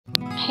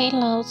Hey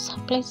loves,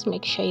 please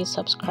make sure you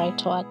subscribe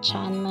to our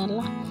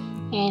channel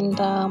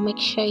and make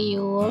sure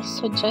you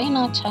also join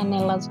our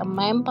channel as a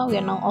member. We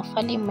are now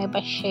offering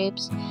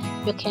memberships.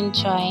 You can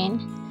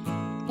join.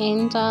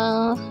 And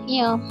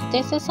yeah,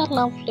 this is a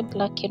lovely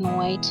black and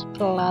white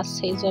plus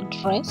size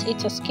dress.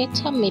 It's a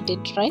skater midi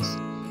dress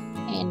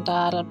and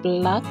a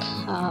black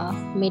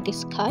midi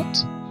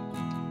skirt.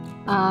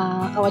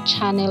 Our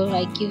channel,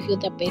 I give you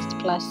the best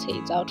plus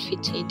size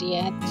outfit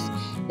ideas.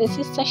 This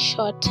is a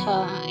short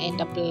and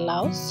a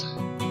blouse.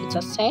 It's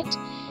a set,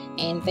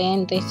 and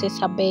then this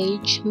is a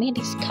beige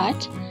midi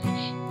skirt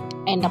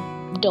and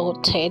a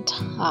dotted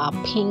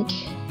pink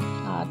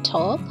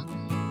top,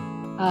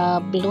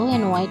 blue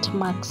and white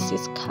maxi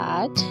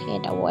skirt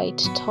and a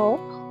white top,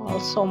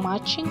 also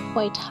matching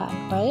white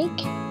handbag.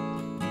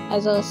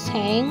 As I was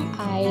saying,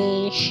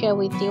 I share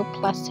with you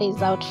plus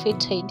size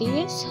outfit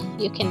ideas.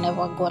 You can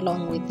never go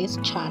along with this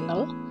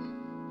channel.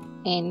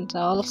 And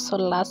also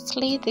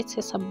lastly, this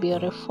is a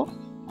beautiful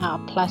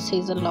plus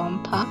size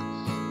romper,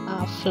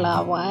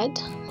 flowered,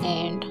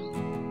 and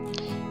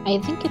I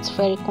think it's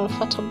very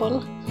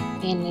comfortable,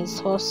 and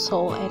it's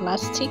also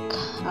elastic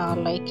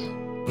like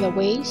the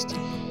waist,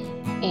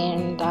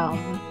 and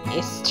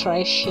it's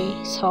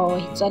stretchy, so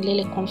it's a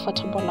really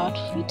comfortable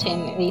outfit,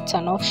 and it's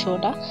an off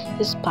shoulder.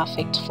 It's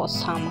perfect for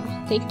summer.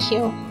 Thank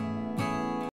you.